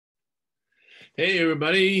Hey,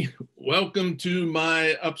 everybody. Welcome to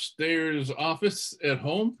my upstairs office at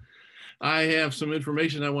home. I have some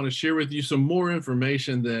information I want to share with you, some more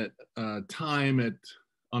information that time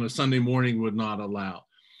on a Sunday morning would not allow.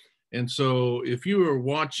 And so if you are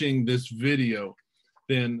watching this video,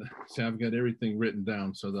 then see, I've got everything written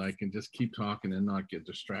down so that I can just keep talking and not get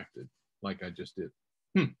distracted like I just did.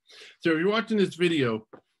 So if you're watching this video,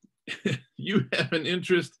 you have an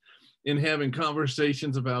interest in having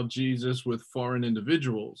conversations about Jesus with foreign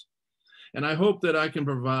individuals. And I hope that I can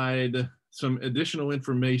provide some additional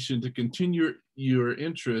information to continue your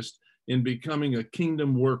interest in becoming a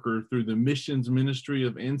kingdom worker through the missions ministry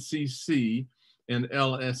of NCC and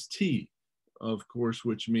LST, of course,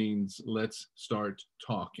 which means let's start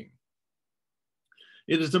talking.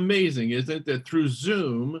 It is amazing, isn't it, that through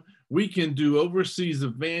Zoom, we can do overseas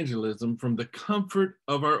evangelism from the comfort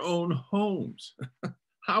of our own homes.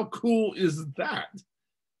 How cool is that?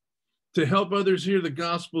 To help others hear the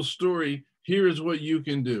gospel story, here is what you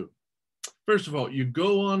can do. First of all, you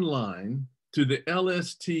go online to the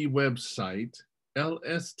LST website,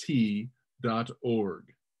 lst.org.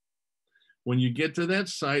 When you get to that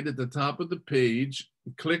site at the top of the page,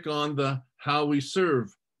 click on the How We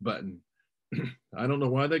Serve button. I don't know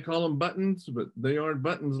why they call them buttons, but they aren't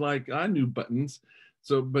buttons like I knew buttons.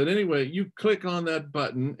 But anyway, you click on that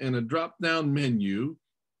button and a drop-down menu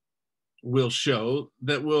will show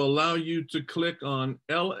that will allow you to click on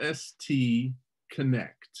LST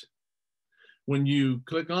Connect. When you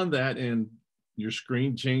click on that and your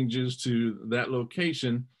screen changes to that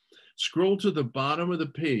location, scroll to the bottom of the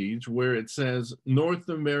page where it says North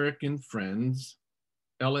American Friends,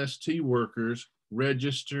 LST Workers,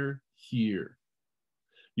 Register Here.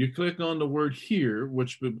 You click on the word here,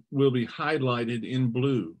 which will be highlighted in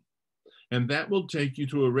blue. And that will take you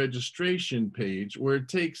to a registration page where it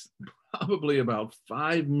takes probably about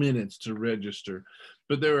 5 minutes to register.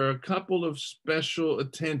 But there are a couple of special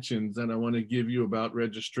attentions that I want to give you about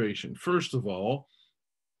registration. First of all,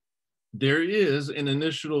 there is an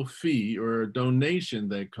initial fee or a donation,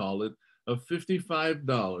 they call it, of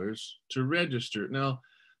 $55 to register. Now,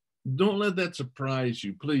 don't let that surprise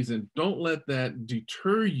you, please, and don't let that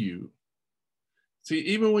deter you. See,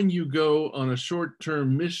 even when you go on a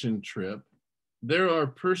short-term mission trip, there are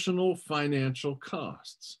personal financial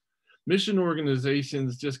costs. Mission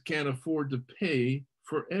organizations just can't afford to pay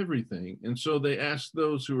for everything. And so they ask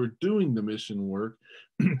those who are doing the mission work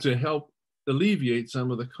to help alleviate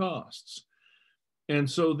some of the costs. And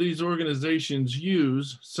so these organizations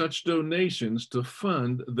use such donations to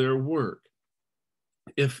fund their work.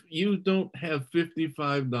 If you don't have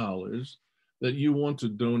 $55 that you want to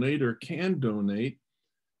donate or can donate,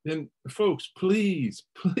 then folks, please,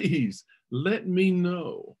 please let me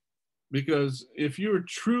know. Because if you're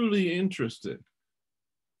truly interested,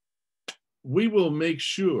 we will make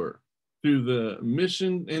sure through the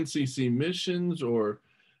mission, NCC missions, or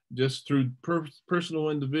just through personal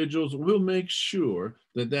individuals, we'll make sure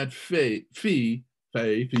that that fee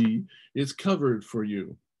is covered for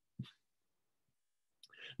you.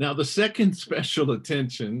 Now, the second special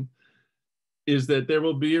attention is that there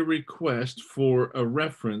will be a request for a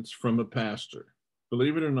reference from a pastor.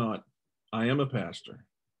 Believe it or not, I am a pastor.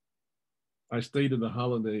 I stayed at the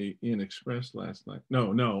Holiday Inn Express last night.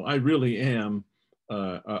 No, I really am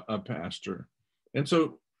a pastor. And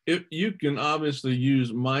so if you can obviously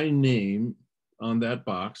use my name on that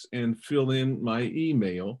box and fill in my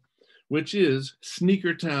email, which is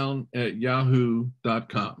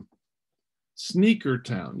sneakertown@yahoo.com.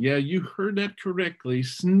 Sneakertown. Yeah, you heard that correctly.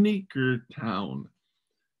 Sneakertown.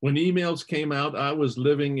 When emails came out, I was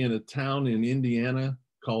living in a town in Indiana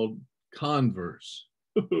called Converse.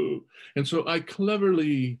 And so I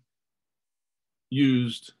cleverly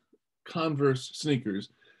used Converse sneakers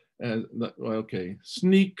as, okay,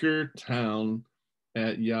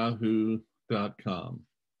 sneakertown@yahoo.com.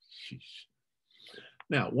 Sheesh.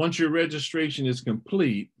 Now, once your registration is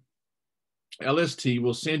complete, LST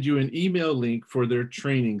will send you an email link for their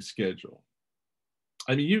training schedule.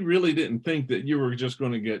 I mean, you really didn't think that you were just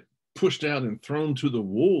going to get pushed out and thrown to the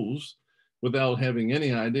wolves without having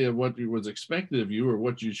any idea of what was expected of you or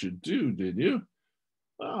what you should do, did you?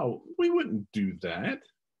 Oh, we wouldn't do that.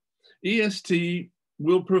 EST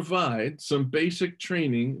will provide some basic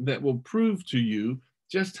training that will prove to you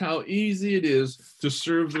just how easy it is to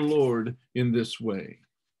serve the Lord in this way.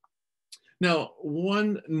 Now,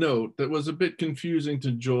 one note that was a bit confusing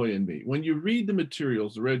to Joy and me. When you read the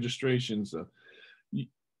materials, the registrations,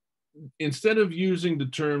 instead of using the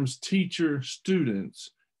terms teacher, students,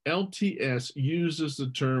 LTS uses the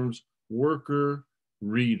terms worker,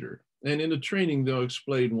 reader. And in the training, they'll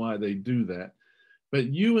explain why they do that. But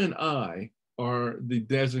you and I are the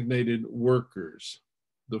designated workers.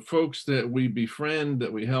 The folks that we befriend,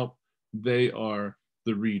 that we help, they are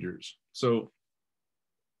the readers. So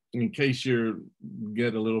in case you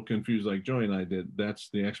get a little confused like Joy and I did, that's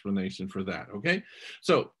the explanation for that, okay?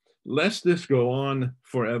 So lest this go on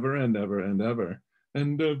forever and ever and ever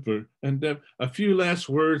and ever and ever. A few last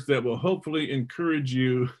words that will hopefully encourage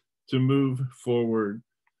you to move forward.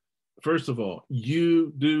 First of all,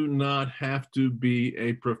 you do not have to be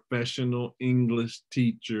a professional English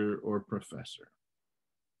teacher or professor.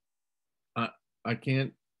 I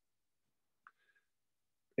can't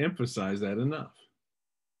emphasize that enough.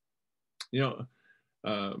 You know,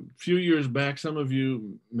 a few years back, some of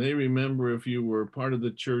you may remember if you were part of the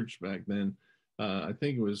church back then, I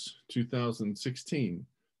think it was 2016,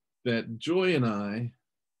 that Joy and I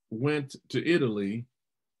went to Italy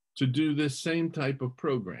to do this same type of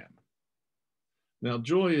program. Now,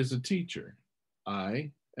 Joy is a teacher. I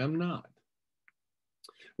am not.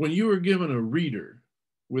 When you are given a reader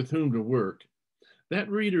with whom to work, that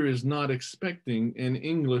reader is not expecting an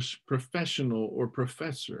English professional or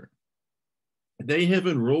professor. They have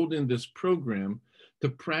enrolled in this program to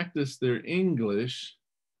practice their English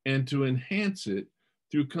and to enhance it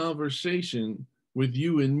through conversation with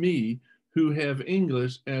you and me who have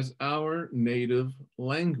English as our native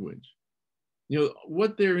language. You know,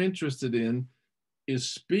 what they're interested in is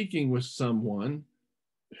speaking with someone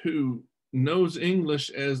who knows English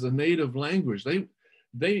as a native language.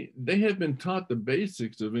 They have been taught the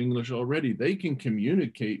basics of English already. They can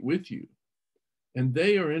communicate with you. And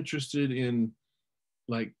they are interested in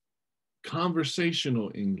like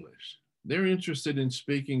conversational English. They're interested in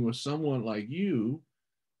speaking with someone like you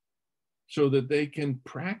so that they can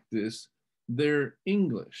practice their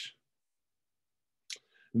English.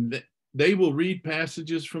 They will read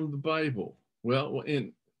passages from the Bible. Well,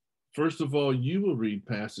 first of all, you will read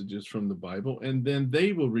passages from the Bible, and then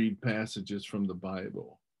they will read passages from the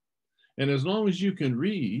Bible. And as long as you can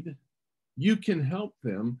read, you can help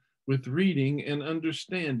them with reading and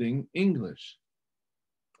understanding English.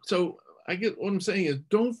 So I get what I'm saying is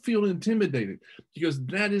don't feel intimidated, because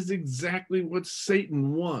that is exactly what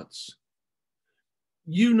Satan wants.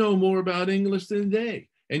 You know more about English than they,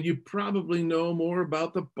 and you probably know more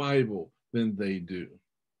about the Bible than they do.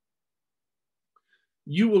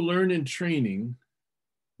 You will learn in training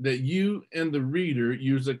that you and the reader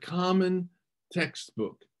use a common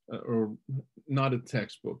textbook, or not a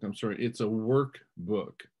textbook, I'm sorry, it's a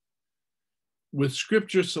workbook with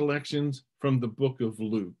scripture selections from the book of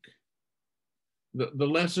Luke. The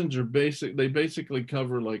lessons are basic. They basically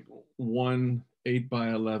cover like one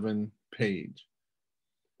 8x11 page.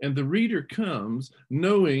 And the reader comes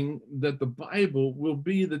knowing that the Bible will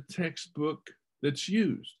be the textbook that's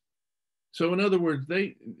used. So in other words,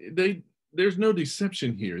 there's no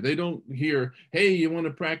deception here. They don't hear, hey, you want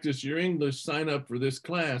to practice your English, sign up for this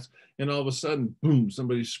class. And all of a sudden, boom,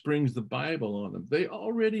 somebody springs the Bible on them. They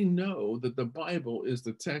already know that the Bible is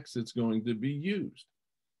the text that's going to be used.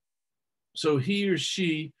 So he or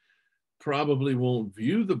she probably won't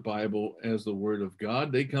view the Bible as the word of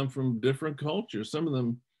God. They come from different cultures. Some of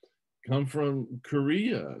them come from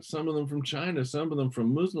Korea, some of them from China, some of them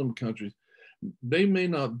from Muslim countries. They may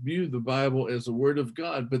not view the Bible as the word of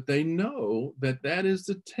God, but they know that that is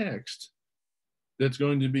the text that's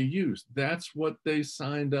going to be used. That's what they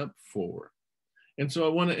signed up for. And so I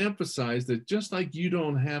want to emphasize that just like you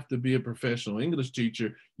don't have to be a professional English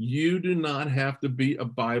teacher, you do not have to be a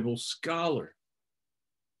Bible scholar.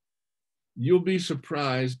 You'll be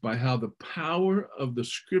surprised by how the power of the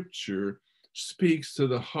scripture speaks to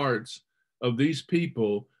the hearts of these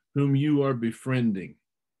people whom you are befriending.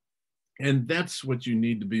 And that's what you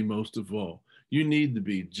need to be most of all. You need to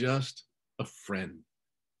be just a friend.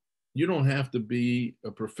 You don't have to be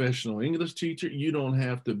a professional English teacher. You don't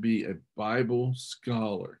have to be a Bible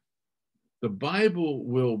scholar. The Bible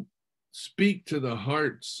will speak to the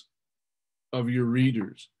hearts of your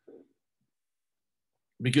readers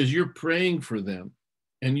because you're praying for them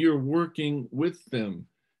and you're working with them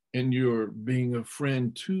and you're being a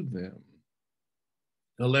friend to them.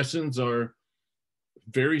 The lessons are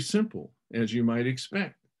very simple, as you might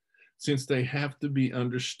expect, since they have to be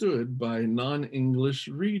understood by non-English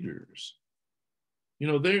readers. You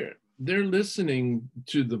know, they're listening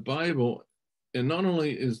to the Bible, and not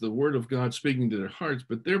only is the word of God speaking to their hearts,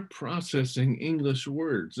 but they're processing English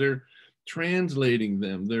words. They're translating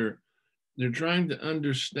them. They're trying to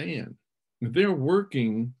understand. They're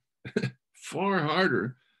working far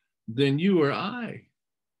harder than you or I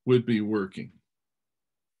would be working.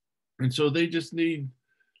 And so they just need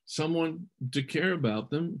someone to care about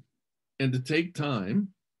them and to take time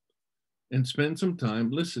and spend some time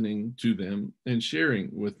listening to them and sharing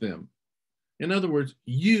with them. In other words,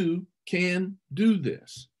 you can do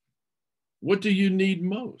this. What do you need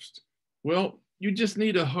most? Well, you just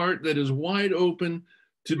need a heart that is wide open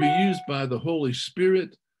to be used by the Holy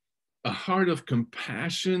Spirit, a heart of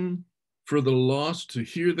compassion for the lost to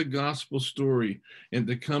hear the gospel story and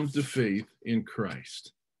to come to faith in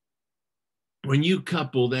Christ. When you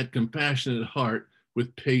couple that compassionate heart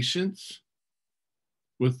with patience,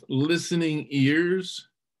 with listening ears,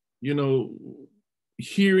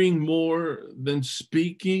 hearing more than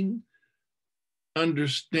speaking,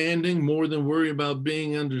 understanding more than worry about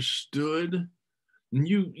being understood, and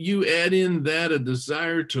you add in that a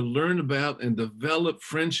desire to learn about and develop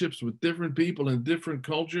friendships with different people in different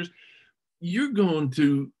cultures, you're going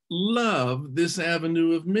to love this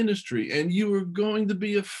avenue of ministry and you are going to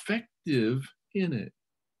be effective in it.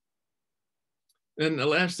 And the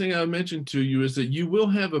last thing I mentioned to you is that you will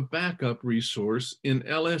have a backup resource in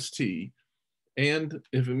LST, and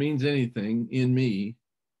if it means anything, in me.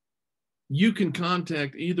 You can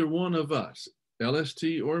contact either one of us,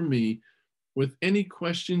 LST or me, with any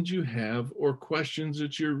questions you have or questions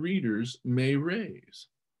that your readers may raise.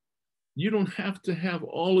 You don't have to have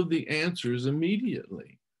all of the answers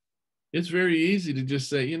immediately. It's very easy to just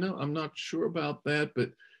say, I'm not sure about that,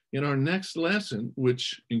 but in our next lesson,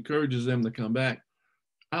 which encourages them to come back,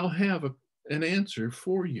 I'll have an answer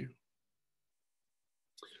for you.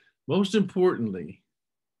 Most importantly,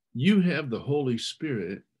 you have the Holy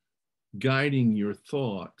Spirit guiding your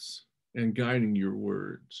thoughts and guiding your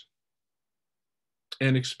words.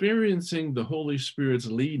 And experiencing the Holy Spirit's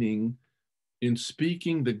leading in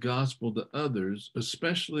speaking the gospel to others,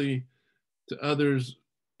 especially to others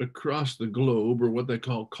across the globe, or what they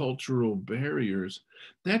call cultural barriers,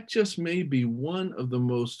 that just may be one of the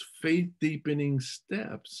most faith-deepening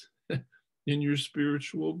steps in your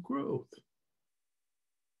spiritual growth.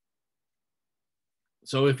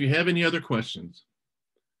 So if you have any other questions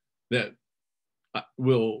that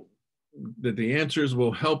the answers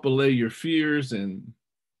will help allay your fears and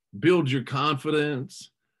build your confidence,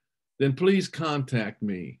 then please contact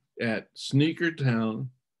me at Sneakertown.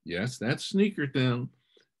 Yes, that's Sneakertown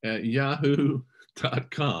at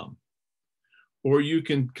yahoo.com. Or you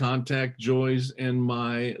can contact Joyce and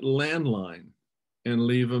my landline and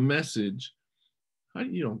leave a message.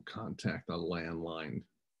 You don't contact a landline.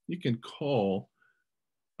 You can call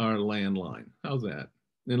our landline. How's that?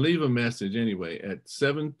 And leave a message anyway at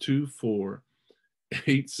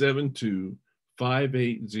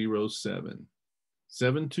 724-872-5807.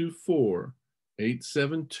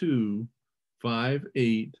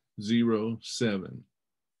 724-872-5807.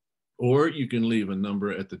 Or you can leave a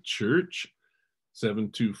number at the church,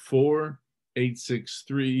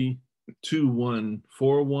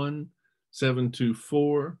 724-863-2141,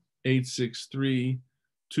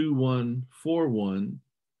 724-863-2141.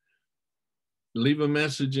 Leave a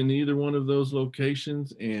message in either one of those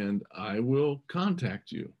locations and I will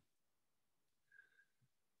contact you.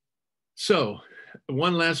 So,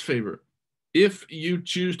 one last favor. If you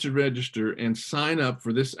choose to register and sign up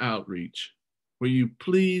for this outreach, will you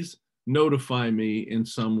please notify me in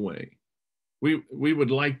some way? We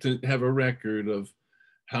would like to have a record of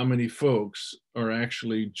how many folks are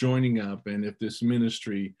actually joining up and if this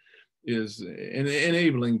ministry is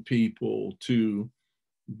enabling people to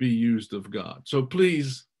be used of God. So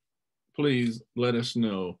please let us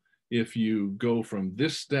know if you go from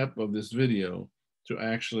this step of this video to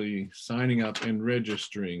actually signing up and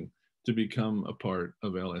registering to become a part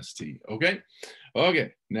of LST. Okay.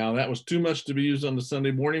 Now that was too much to be used on the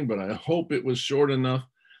Sunday morning, but I hope it was short enough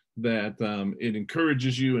that it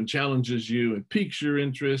encourages you and challenges you and piques your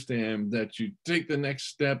interest, and that you take the next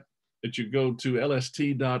step, that you go to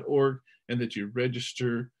lst.org and that you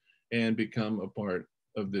register and become a part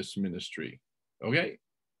of this ministry. Okay.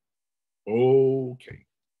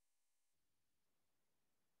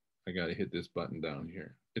 I got to hit this button down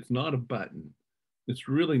here. It's not a button. It's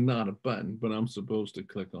really not a button, but I'm supposed to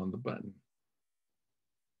click on the button.